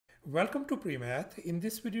Welcome to Premath. In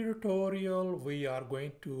this video tutorial, we are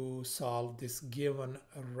going to solve this given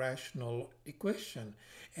rational equation.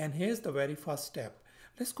 And here's the very first step.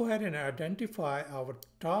 Let's go ahead and identify our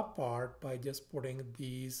top part by just putting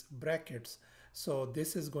these brackets. So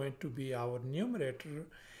this is going to be our numerator,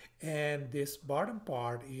 and this bottom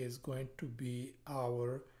part is going to be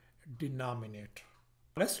our denominator.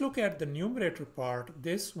 Let's look at the numerator part.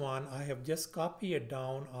 This one I have just copied it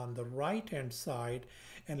down on the right hand side,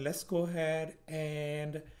 and let's go ahead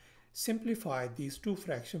and simplify these two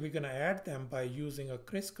fractions. We're going to add them by using a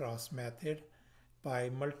crisscross method by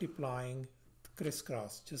multiplying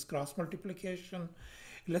crisscross, just cross multiplication.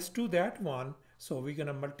 Let's do that one. So we're going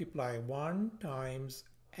to multiply 1 times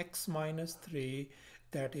x minus 3.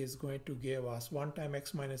 That is going to give us 1 times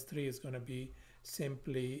x minus 3 is going to be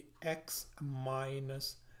simply x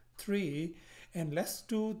minus 3. And let's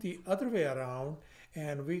do the other way around,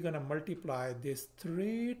 and we're going to multiply this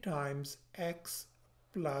 3 times x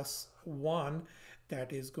plus 1.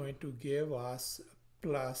 That is going to give us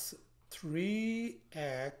plus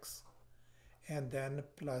 3x, and then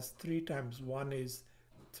plus 3 times 1 is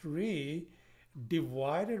 3,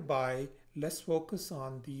 divided by, let's focus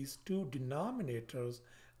on these two denominators,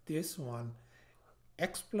 this one,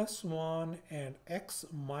 x plus 1 and x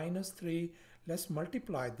minus 3. Let's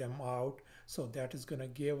multiply them out. So that is going to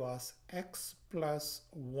give us x plus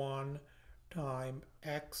 1 times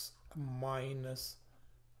x minus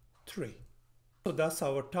 3. So that's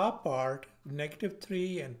our top part. Negative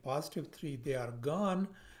 3 and positive 3, they are gone.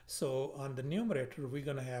 So on the numerator, we're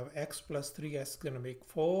going to have x plus 3x is going to make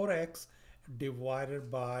 4x divided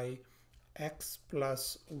by x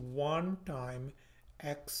plus 1 times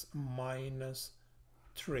x minus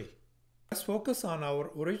 3. Let's focus on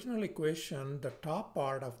our original equation. The top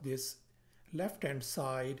part of this left hand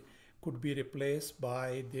side could be replaced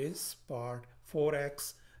by this part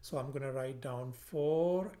 4x. So I'm going to write down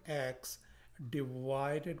 4x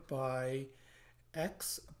divided by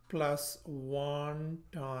x plus 1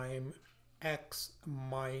 times x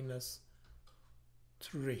minus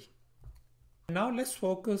 3. Now let's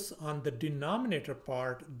focus on the denominator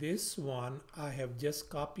part. This one I have just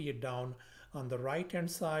copied it down on the right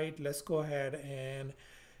hand side. Let's go ahead and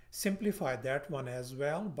simplify that one as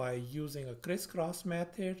well by using a crisscross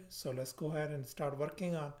method. So let's go ahead and start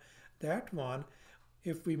working on that one.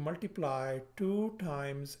 If we multiply 2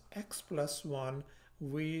 times x plus 1,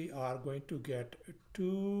 we are going to get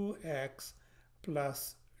 2x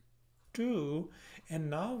plus 2, and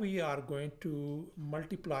now we are going to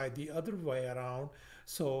multiply the other way around.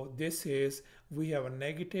 So this is, we have a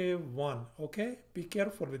negative 1. Okay, be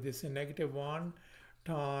careful with this. A negative 1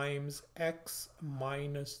 times x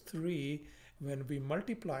minus 3. When we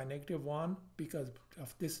multiply negative 1, because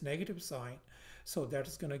of this negative sign, so that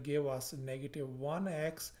is going to give us a negative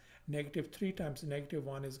 1x. Negative 3 times negative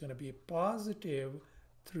 1 is going to be positive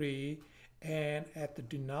 3, and at the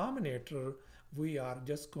denominator we are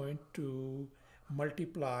just going to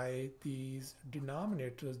multiply these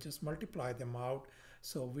denominators, just multiply them out.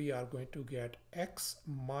 So we are going to get x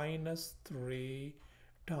minus 3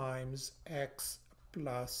 times x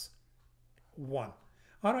plus 1.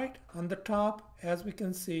 All right, on the top, as we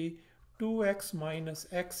can see, 2x minus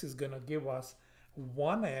x is going to give us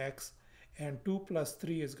 1x, and 2 plus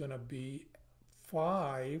 3 is going to be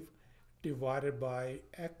 5 divided by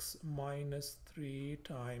x minus 3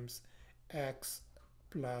 times x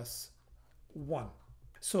plus 1.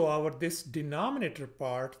 So our this denominator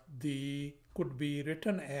part, the could be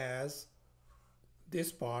written as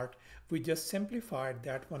this part. We just simplified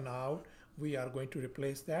that one out. We are going to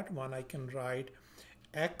replace that one. I can write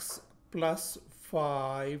x plus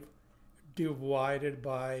 5 divided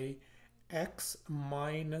by x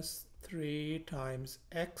minus 3 times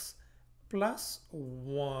x plus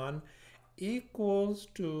 1 equals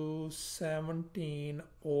to 17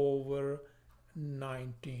 over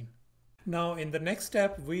 19. Now in the next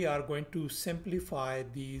step, we are going to simplify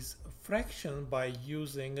these fractions by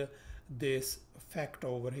using this fact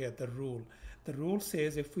over here, the rule. The rule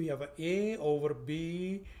says if we have a over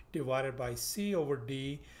b divided by c over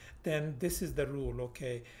d, then this is the rule.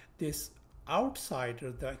 Okay, this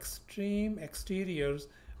outsider, the extreme exteriors,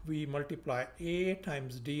 we multiply a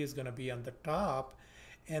times d is going to be on the top,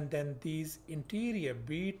 and then these interior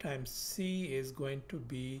b times c is going to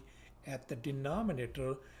be at the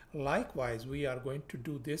denominator. Likewise, we are going to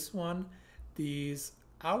do this one. These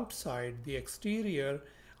outside, the exterior,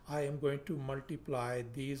 I am going to multiply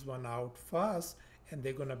these one out first, and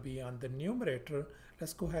they're going to be on the numerator.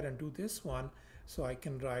 Let's go ahead and do this one. So I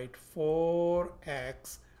can write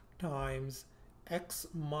 4x times x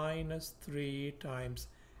minus 3 times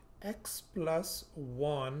x plus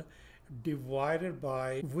 1 divided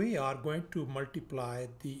by, we are going to multiply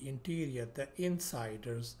the interior, the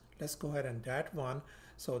insiders. Let's go ahead and that one.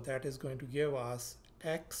 So that is going to give us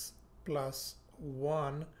x plus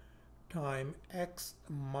 1 times x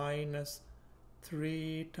minus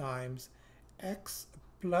 3 times x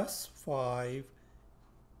plus 5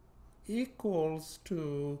 equals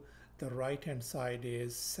to, the right hand side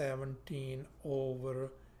is 17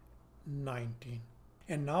 over 19.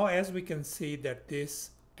 And now as we can see that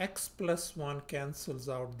this x plus 1 cancels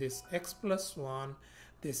out this x plus 1,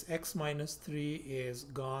 this x minus 3 is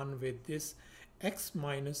gone with this x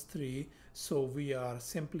minus 3, so we are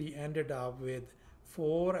simply ended up with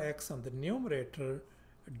 4x on the numerator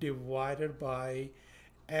divided by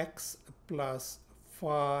x plus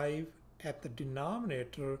 5 at the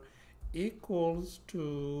denominator equals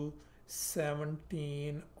to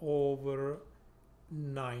 17 over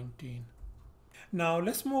 19. Now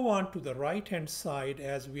let's move on to the right hand side.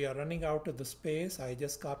 As we are running out of the space, I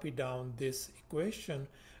just copy down this equation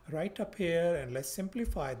right up here, and let's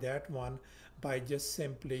simplify that one by just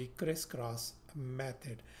simply crisscross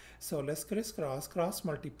method. So let's crisscross, cross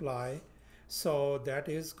multiply. So that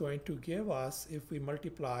is going to give us, if we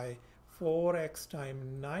multiply 4x times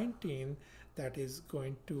 19, that is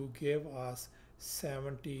going to give us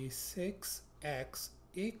 76x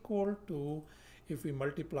equal to, if we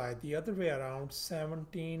multiply the other way around,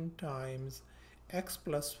 17 times x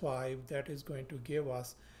plus 5, that is going to give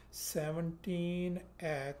us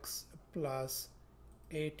 17x plus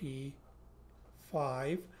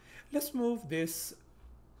 85. Let's move this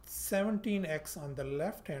 17x on the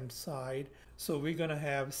left hand side. So we're going to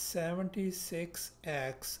have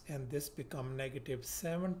 76x, and this become negative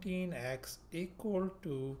 17x equal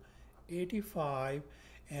to 85,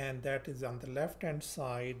 and that is on the left hand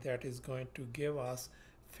side. That is going to give us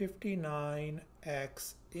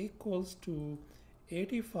 59x equals to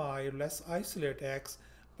 85. Let's isolate x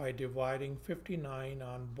by dividing 59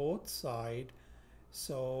 on both sides.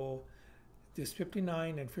 So this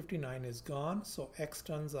 59 and 59 is gone, so x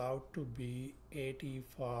turns out to be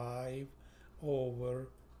 85 over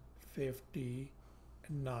 59.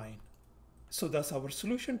 So thus our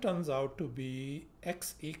solution turns out to be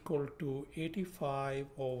x equal to 85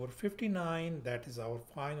 over 59. That is our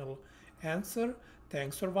final answer.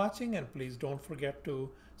 Thanks for watching, and please don't forget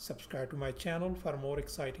to subscribe to my channel for more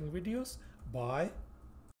exciting videos. Bye.